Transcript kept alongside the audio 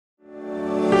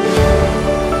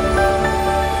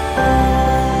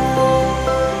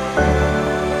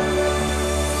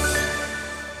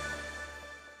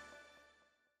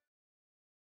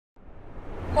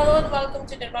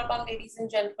along, ladies and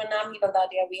gentlemen. I'm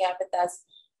Hivadadia. We have with us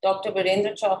Dr.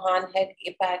 Virendra Chauhan, Head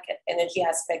APAC at Energy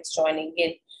Aspects, joining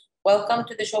in. Welcome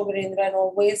to the show, Virendra, and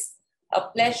always a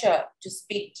pleasure to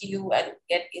speak to you and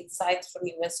get insights from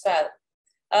you as well.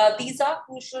 These are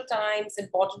crucial times,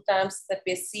 important times that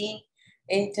we're seeing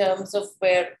in terms of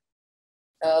where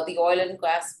the oil and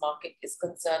gas market is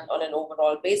concerned on an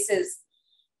overall basis.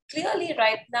 Clearly,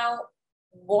 right now,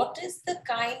 what is the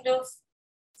kind of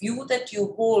view that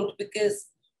you hold? Because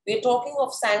we're talking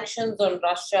of sanctions on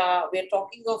Russia, we're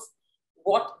talking of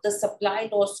what the supply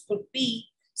loss could be.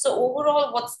 So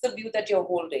overall, what's the view that you're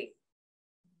holding?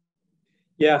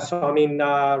 Yeah, so I mean,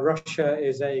 Russia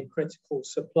is a critical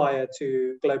supplier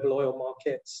to global oil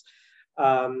markets.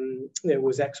 It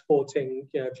was exporting,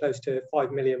 close to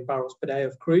 5 million barrels per day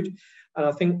of crude. And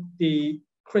I think the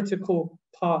critical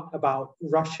part about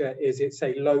Russia is it's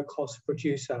a low-cost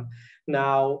producer.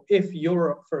 Now, if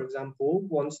Europe, for example,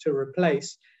 wants to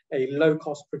replace a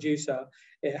low-cost producer,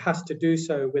 it has to do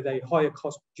so with a higher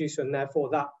cost producer, and therefore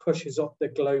that pushes up the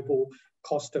global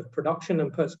cost of production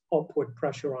and puts upward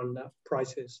pressure on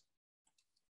prices.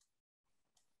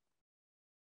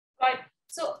 Right.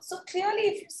 So clearly,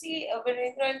 if you see,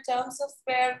 Virendra, in terms of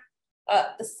where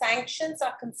the sanctions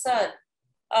are concerned,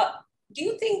 do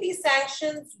you think these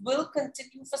sanctions will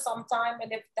continue for some time?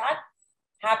 And if that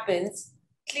happens,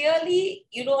 clearly,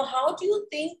 how do you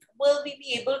think will we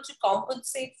be able to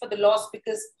compensate for the loss?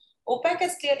 Because OPEC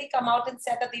has clearly come out and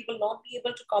said that they will not be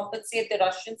able to compensate the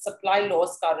Russian supply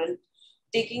loss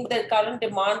taking the current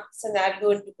demand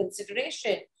scenario into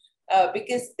consideration,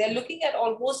 because they're looking at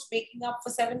almost making up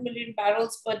for 7 million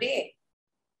barrels per day.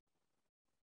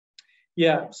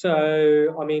 Yeah,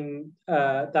 so I mean,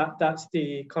 that's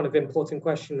the kind of important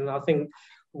question. And I think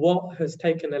what has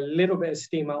taken a little bit of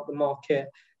steam out the market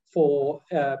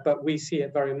but we see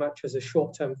it very much as a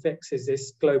short-term fix, is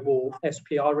this global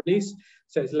SPR release.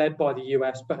 So it's led by the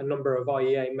US, but a number of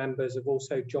IEA members have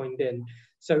also joined in.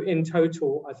 So in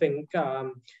total, I think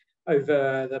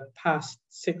over the past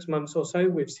 6 months or so,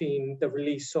 we've seen the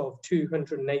release of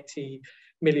 280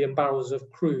 million barrels of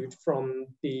crude from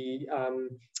the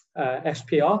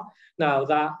SPR. Now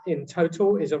that in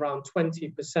total is around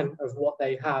 20% of what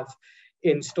they have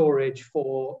in storage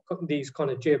for these kind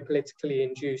of geopolitically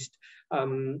induced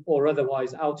or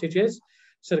otherwise outages.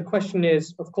 So the question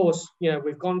is, of course,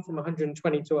 we've gone from $120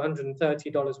 to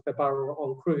 $130 per barrel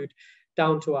on crude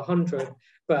down to 100,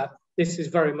 but this is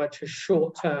very much a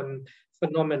short-term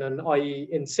phenomenon, i.e.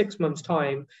 in 6 months'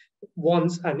 time,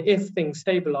 once and if things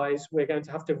stabilize, we're going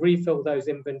to have to refill those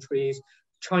inventories.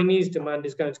 Chinese demand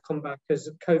is going to come back as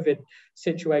the COVID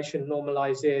situation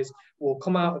normalizes. We'll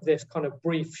come out of this kind of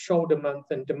brief shoulder month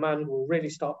and demand will really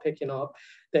start picking up.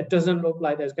 There doesn't look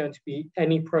like there's going to be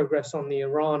any progress on the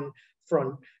Iran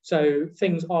front. So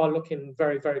things are looking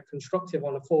very, very constructive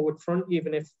on a forward front,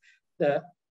 even if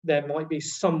there might be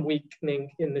some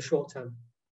weakening in the short term.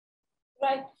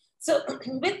 Right. So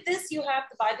with this, you have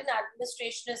the Biden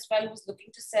administration as well, who's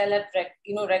looking to sell at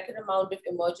record amount of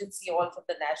emergency oil from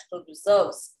the national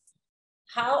reserves.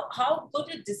 How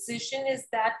good a decision is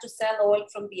that to sell oil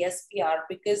from the SPR?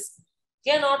 Because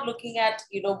they're not looking at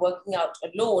working out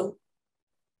alone.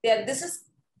 This is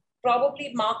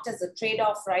probably marked as a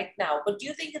trade-off right now. But do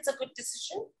you think it's a good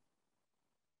decision?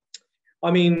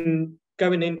 I mean,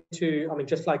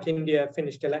 just like India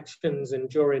finished elections, and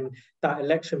during that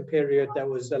election period, there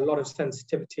was a lot of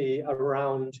sensitivity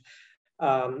around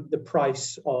the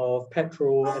price of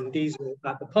petrol and diesel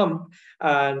at the pump.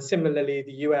 And similarly,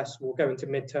 the US will go into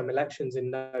midterm elections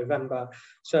in November.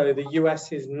 So the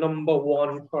US's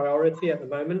 #1 priority at the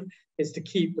moment is to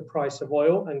keep the price of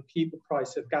oil and keep the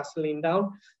price of gasoline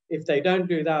down. If they don't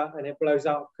do that and it blows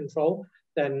out of control,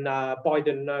 then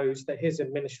Biden knows that his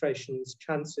administration's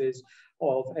chances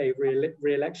of a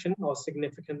re-election are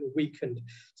significantly weakened.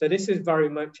 So this is very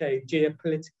much a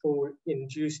geopolitical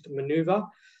induced maneuver.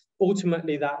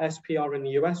 Ultimately, that SPR in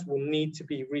the US will need to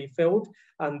be refilled,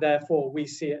 and therefore we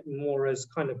see it more as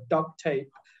kind of duct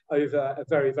tape over a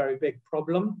very, very big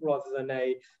problem rather than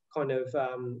a kind of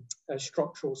a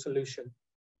structural solution.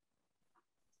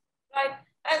 Right.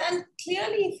 And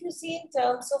clearly, if you see in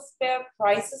terms of where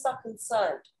prices are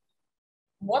concerned,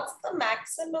 what's the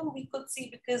maximum we could see?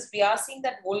 Because we are seeing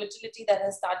that volatility that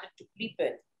has started to creep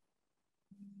in.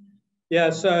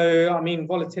 Yeah, so I mean,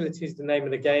 volatility is the name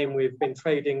of the game. We've been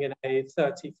trading in a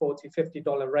 $30, $40,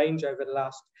 $50 range over the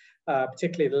last,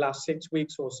 particularly the last 6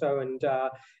 weeks or so. And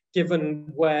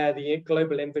given where the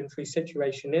global inventory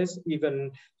situation is,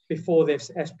 even before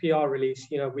this SPR release,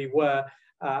 we were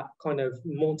at kind of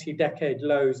multi-decade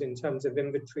lows in terms of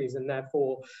inventories, and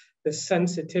therefore the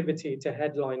sensitivity to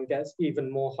headline gets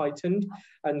even more heightened.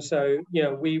 And so,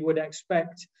 we would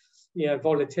expect,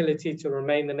 volatility to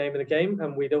remain the name of the game,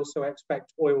 and we'd also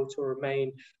expect oil to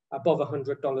remain above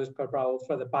 $100 per barrel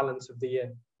for the balance of the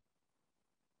year.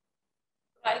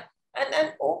 Right.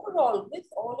 And overall, with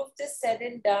all of this said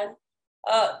and done,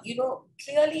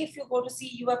 clearly, if you go to see,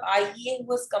 you have IEA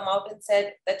who has come out and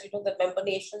said that, the member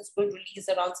nations will release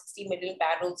around 60 million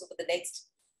barrels over the next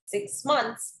 6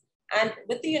 months. And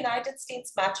with the United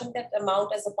States matching that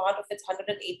amount as a part of its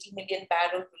 180 million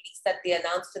barrel release that they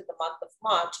announced in the month of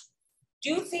March, do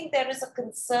you think there is a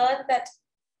concern that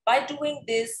by doing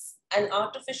this and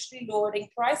artificially lowering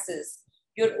prices,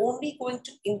 you're only going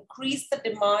to increase the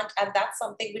demand, and that's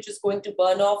something which is going to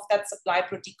burn off that supply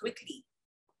pretty quickly?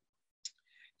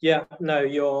 Yeah, no,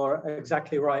 you're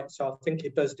exactly right. So I think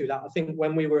it does do that. I think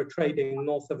when we were trading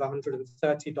north of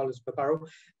 $130 per barrel,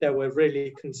 there were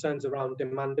really concerns around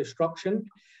demand destruction.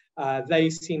 They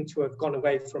seem to have gone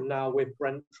away from now, with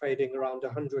Brent trading around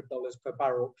 $100 per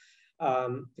barrel.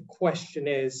 The question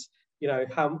is,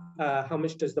 how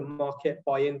much does the market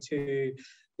buy into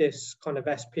this kind of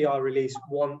SPR release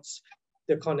once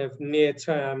the kind of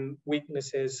near-term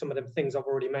weaknesses, some of the things I've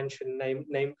already mentioned,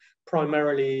 name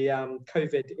primarily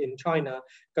COVID in China,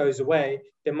 goes away,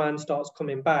 demand starts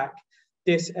coming back.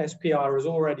 This SPR has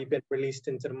already been released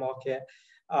into the market,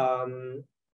 and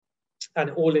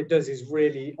all it does is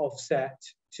really offset,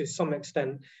 to some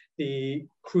extent, the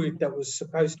crude that was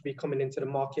supposed to be coming into the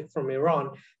market from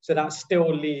Iran. So that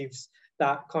still leaves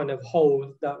that kind of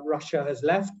hole that Russia has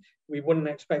left. We wouldn't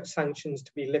expect sanctions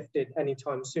to be lifted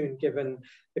anytime soon, given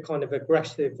the kind of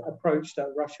aggressive approach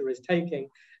that Russia is taking.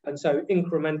 And so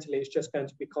incrementally, it's just going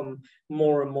to become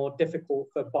more and more difficult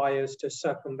for buyers to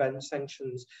circumvent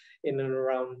sanctions in and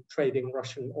around trading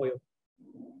Russian oil.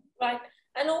 Right.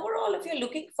 And overall, if you're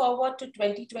looking forward to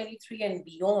 2023 and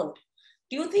beyond,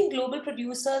 do you think global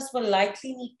producers will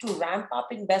likely need to ramp up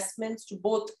investments to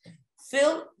both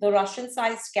fill the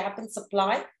Russian-sized gap in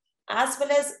supply, as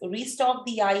well as restock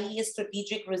the IEA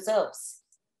strategic reserves?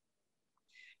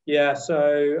 Yeah,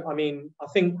 so I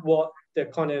think what the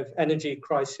kind of energy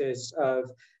crisis of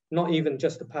not even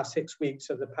just the past 6 weeks,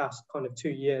 of the past kind of 2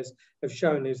 years have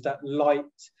shown is that light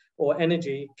or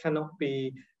energy cannot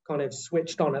be kind of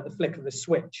switched on at the flick of a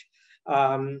switch.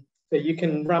 That you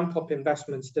can ramp up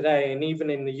investments today, and even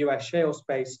in the US shale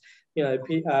space,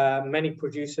 many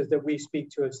producers that we speak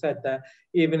to have said that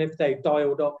even if they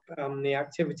dialed up the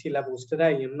activity levels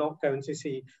today, you're not going to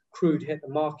see crude hit the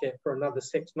market for another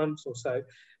 6 months or so.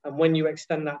 And when you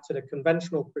extend that to the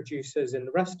conventional producers in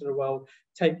the rest of the world,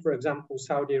 take, for example,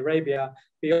 Saudi Arabia,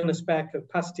 beyond the spare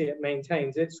capacity it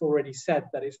maintains, it's already said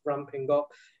that it's ramping up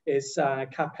its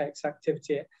CapEx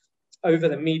activity over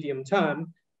the medium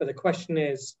term. But the question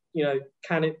is,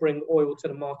 can it bring oil to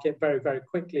the market very, very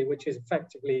quickly, which is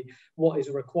effectively what is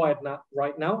required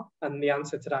right now? And the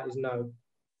answer to that is no.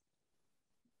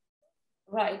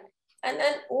 Right. And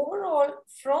then overall,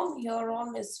 from here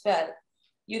on as well,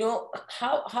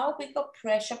 how big a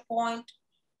pressure point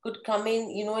could come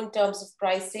in terms of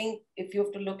pricing, if you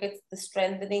have to look at the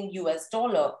strengthening US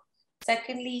dollar?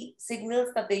 Secondly, signals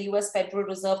that the US Federal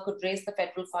Reserve could raise the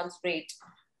federal funds rate.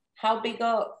 How big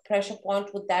a pressure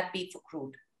point would that be for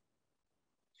crude?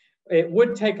 It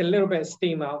would take a little bit of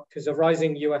steam out, because a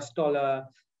rising US dollar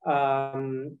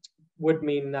would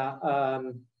mean that,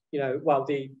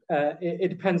 it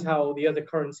depends how the other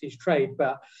currencies trade.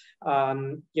 But,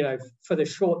 for the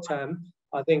short term,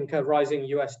 I think a rising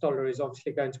US dollar is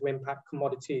obviously going to impact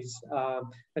commodities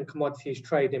and commodities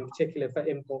trade, in particular for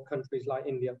import countries like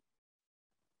India.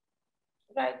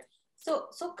 Right.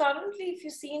 So currently, if you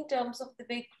see in terms of the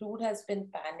way crude has been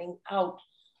panning out,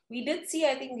 we did see,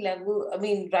 I think,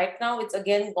 right now it's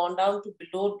again gone down to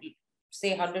below,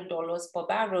 say, $100 per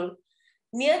barrel.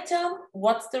 Near term,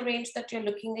 what's the range that you're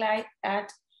looking like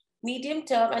at? Medium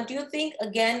term, and do you think,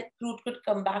 again, crude could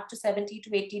come back to $70 to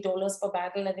 $80 per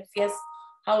barrel? And if yes,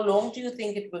 how long do you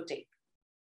think it will take?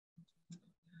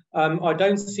 I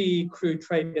don't see crude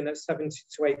trading at 70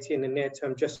 to 80 in the near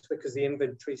term, just because the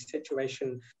inventory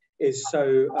situation is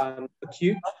so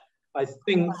acute. I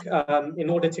think in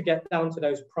order to get down to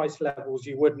those price levels,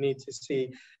 you would need to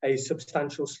see a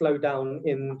substantial slowdown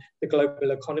in the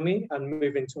global economy and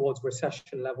moving towards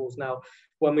recession levels. Now,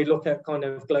 when we look at kind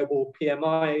of global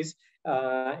PMIs,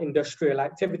 industrial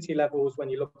activity levels, when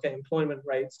you look at employment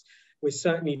rates, We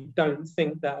certainly don't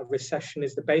think that a recession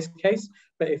is the base case,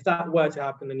 but if that were to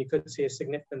happen, then you could see a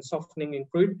significant softening in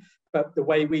crude. But the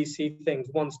way we see things,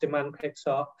 once demand picks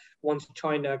up, once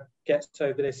China gets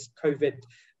over this COVID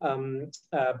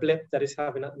blip that it's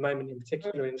having at the moment, in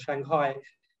particular in Shanghai,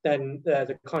 then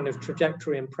the kind of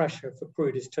trajectory and pressure for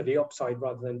crude is to the upside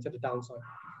rather than to the downside.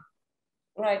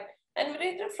 Right. And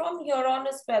Virendra, from here on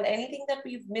as well, anything that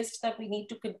we've missed that we need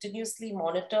to continuously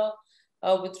monitor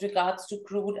with regards to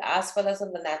crude as well as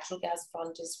on the natural gas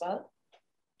front as well?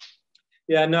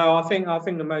 Yeah, no, I think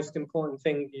the most important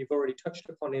thing you've already touched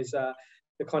upon is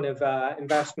the kind of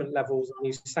investment levels and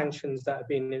these sanctions that have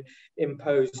been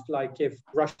imposed. Like if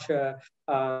Russia,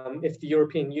 if the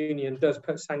European Union does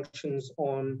put sanctions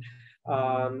on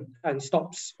and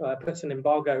puts an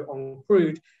embargo on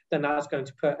crude, then that's going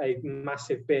to put a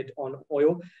massive bid on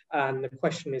oil. And the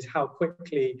question is how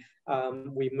quickly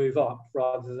we move up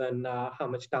rather than how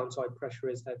much downside pressure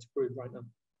is there to crude right now.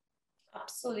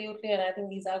 Absolutely. And I think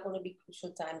these are going to be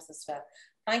crucial times as well.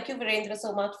 Thank you, Virendra,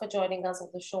 so much for joining us on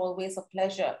the show. Always a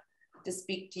pleasure to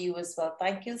speak to you as well.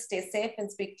 Thank you. Stay safe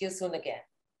and speak to you soon again.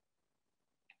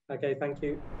 Okay, thank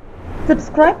you.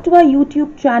 Subscribe to our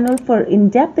YouTube channel for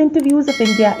in-depth interviews of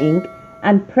India Inc.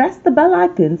 and press the bell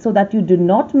icon so that you do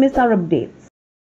not miss our updates.